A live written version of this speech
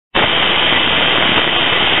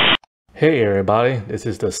Hey everybody, this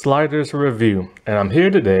is the Sliders Review, and I'm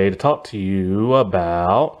here today to talk to you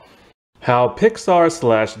about how Pixar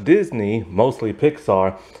slash Disney, mostly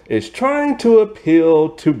Pixar, is trying to appeal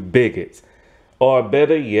to bigots. Or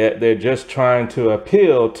better yet, they're just trying to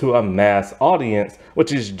appeal to a mass audience,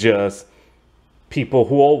 which is just people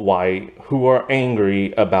who are white, who are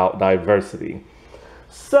angry about diversity.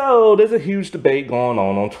 So there's a huge debate going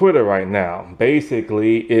on Twitter right now.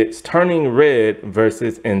 Basically, it's Turning Red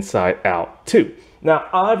versus Inside Out 2. Now,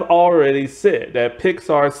 I've already said that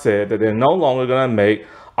Pixar said that they're no longer going to make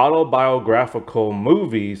autobiographical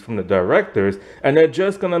movies from the directors, and they're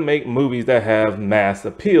just going to make movies that have mass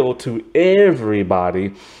appeal to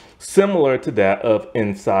everybody, similar to that of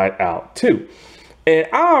Inside Out 2. And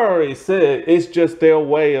I already said it's just their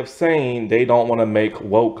way of saying they don't want to make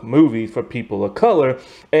woke movies for people of color,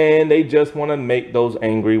 and they just want to make those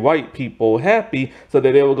angry white people happy so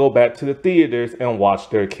that they will go back to the theaters and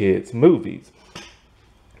watch their kids' movies.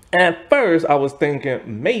 At first, I was thinking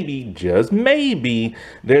maybe, just maybe,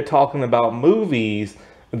 they're talking about movies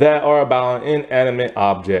that are about inanimate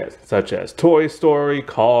objects, such as Toy Story,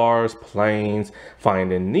 cars, planes,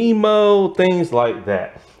 Finding Nemo, things like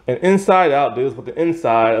that. And Inside Out deals with the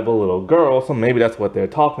inside of a little girl, so maybe that's what they're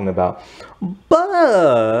talking about.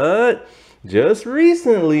 But just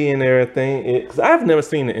recently and everything, because I've never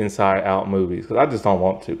seen the Inside Out movies, because I just don't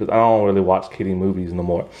want to, because I don't really watch kiddie movies no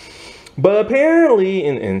more. But apparently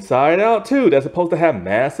in Inside Out 2, that's supposed to have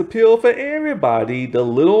mass appeal for everybody. The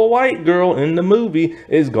little white girl in the movie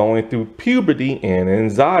is going through puberty and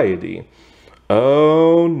anxiety.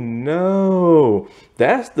 Oh no,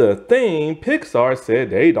 that's the thing Pixar said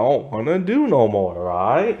they don't want to do no more,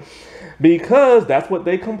 right? Because that's what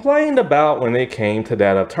they complained about when it came to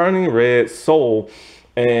that of Turning Red, Soul,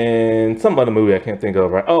 and some other movie I can't think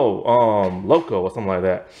of, right? Oh, Loco or something like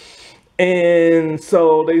that. And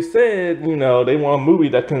so they said, you know, they want a movie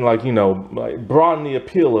that can like broaden the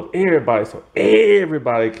appeal of everybody, so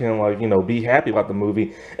everybody can be happy about the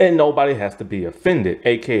movie and nobody has to be offended,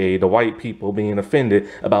 aka the white people being offended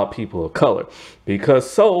about people of color. Because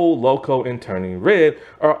Soul, Loco, and Turning Red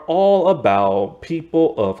are all about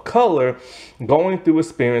people of color going through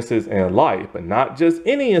experiences in life, but not just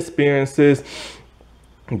any experiences,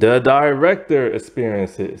 the director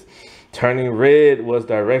experiences. Turning Red was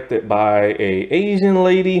directed by a Asian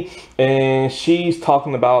lady, and she's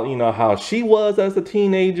talking about, how she was as a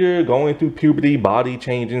teenager, going through puberty, body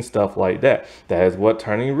changing, stuff like that. That is what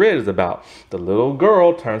Turning Red is about. The little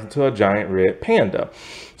girl turns into a giant red panda.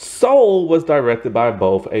 Soul was directed by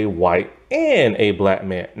both a white and a black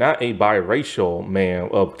man, not a biracial man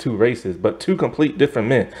of two races, but two complete different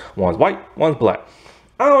men. One's white, one's black.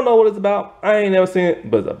 I don't know what it's about. I ain't never seen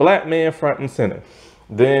it, but it's a black man front and center.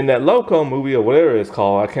 Then that Loco movie or whatever it's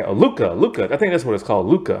called, Luca, I think that's what it's called,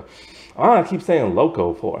 Luca. I keep saying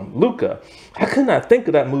Loco for him, Luca. I could not think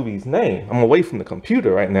of that movie's name. I'm away from the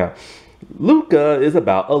computer right now. Luca is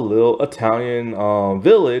about a little Italian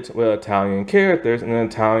village with Italian characters and an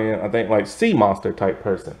Italian, I think like sea monster type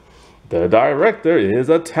person. The director is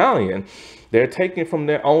Italian. They're taking from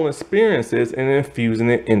their own experiences and infusing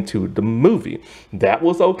it into the movie. That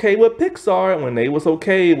was okay with Pixar when they was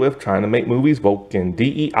okay with trying to make movies woke and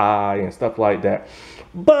DEI and stuff like that.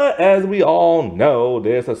 But as we all know,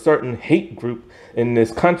 there's a certain hate group in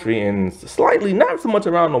this country, and slightly not so much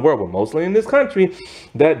around the world, but mostly in this country,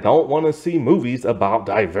 that don't want to see movies about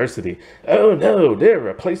diversity. Oh no, they're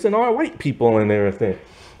replacing our white people and everything.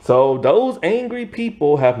 So those angry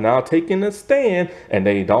people have now taken a stand, and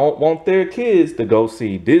they don't want their kids to go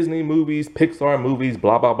see Disney movies, Pixar movies,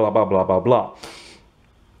 blah, blah, blah, blah, blah, blah, blah.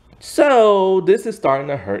 So this is starting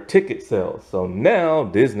to hurt ticket sales. So now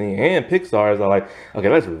Disney and Pixar are like, okay,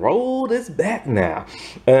 let's roll this back now.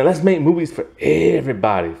 And let's make movies for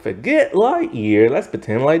everybody. Forget Lightyear. Let's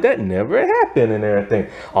pretend like that never happened and everything.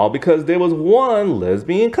 All because there was one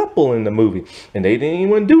lesbian couple in the movie. And they didn't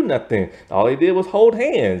even do nothing. All they did was hold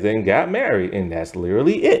hands and got married. And that's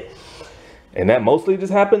literally it. And that mostly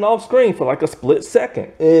just happened off screen for like a split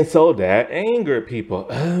second. And so that angered people.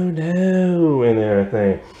 Oh no, and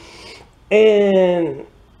everything. And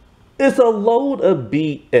it's a load of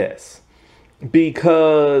BS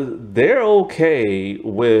because they're okay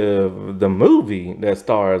with the movie that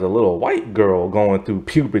stars a little white girl going through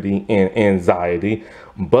puberty and anxiety.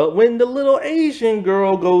 But when the little Asian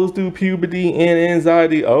girl goes through puberty and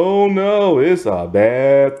anxiety, oh no, it's a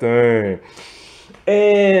bad thing.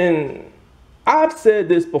 And I've said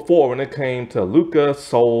this before when it came to Luca,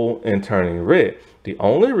 Soul, and Turning Red. The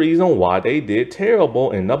only reason why they did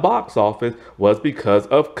terrible in the box office was because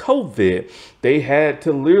of COVID. They had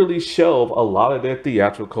to literally shelve a lot of their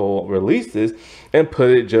theatrical releases and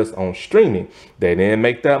put it just on streaming. They didn't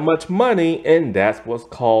make that much money, and that's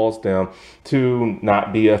what caused them to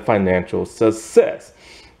not be a financial success.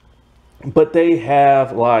 But they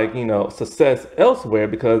have, like, success elsewhere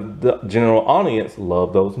because the general audience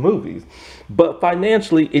love those movies. But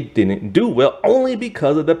financially, it didn't do well only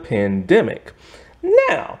because of the pandemic.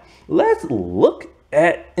 Now, let's look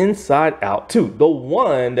at Inside Out 2, the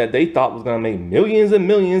one that they thought was going to make millions and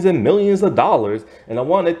millions and millions of dollars, and the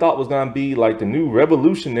one they thought was going to be like the new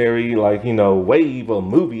revolutionary, wave of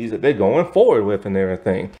movies that they're going forward with and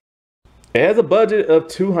everything. It has a budget of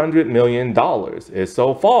 $200 million.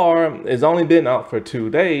 So far, it's only been out for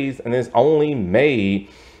 2 days, and it's only made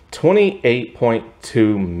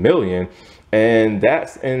 $28.2 million, and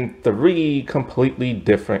that's in 3 completely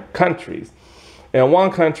different countries. In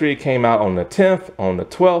one country, it came out on the 10th, on the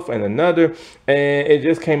 12th, and another, and it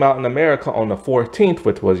just came out in America on the 14th,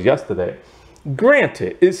 which was yesterday.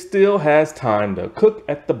 Granted, it still has time to cook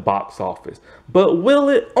at the box office, but will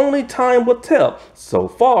it? Only time will tell. So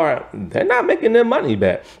far, they're not making their money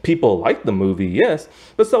back. People like the movie, yes,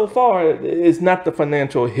 but so far, it's not the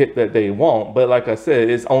financial hit that they want. But like I said,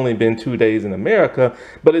 it's only been 2 days in America,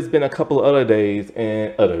 but it's been a couple of other days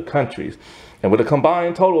in other countries. And with a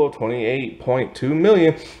combined total of 28.2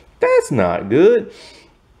 million, that's not good.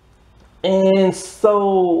 And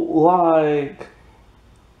so,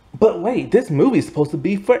 but wait, this movie is supposed to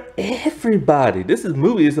be for everybody.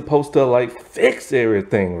 Movie is supposed to fix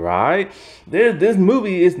everything, right? This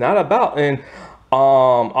movie is not about an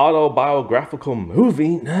autobiographical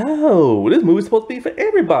movie. No, this movie is supposed to be for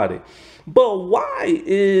everybody. But why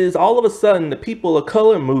is all of a sudden the people of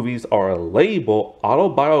color movies are labeled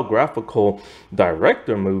autobiographical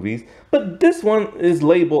director movies, but this one is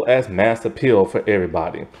labeled as mass appeal for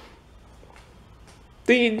everybody?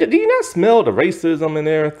 Do you not smell the racism and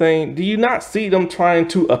everything? Do you not see them trying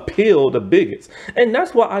to appeal to bigots? And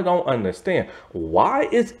that's what I don't understand. Why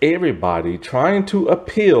is everybody trying to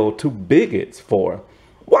appeal to bigots for?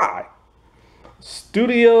 Why?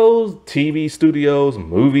 Studios, TV studios,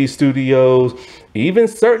 movie studios, even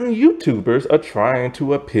certain YouTubers are trying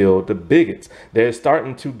to appeal to bigots. They're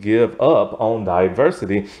starting to give up on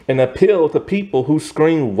diversity and appeal to people who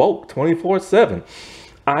scream woke 24/7.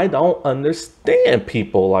 I don't understand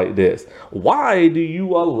people like this. Why do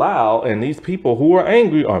you allow, and these people who are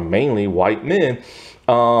angry are mainly white men,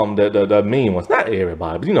 the mean ones, not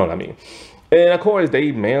everybody, but you know what I mean. And of course,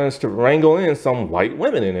 they managed to wrangle in some white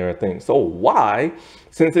women and everything. So why,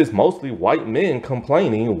 since it's mostly white men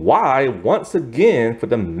complaining, why, once again, for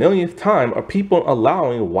the millionth time, are people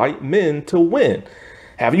allowing white men to win?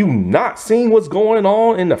 Have you not seen what's going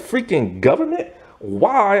on in the freaking government?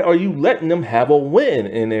 Why are you letting them have a win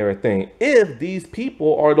and everything if these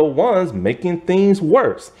people are the ones making things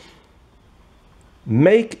worse?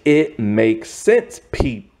 Make it make sense,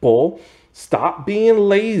 people. Stop being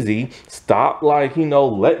lazy. Stop, letting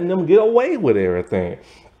them get away with everything.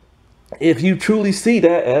 If you truly see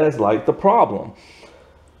that as the problem.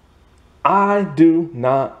 I do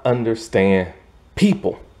not understand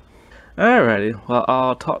people. Alrighty, well,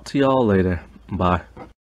 I'll talk to y'all later. Bye.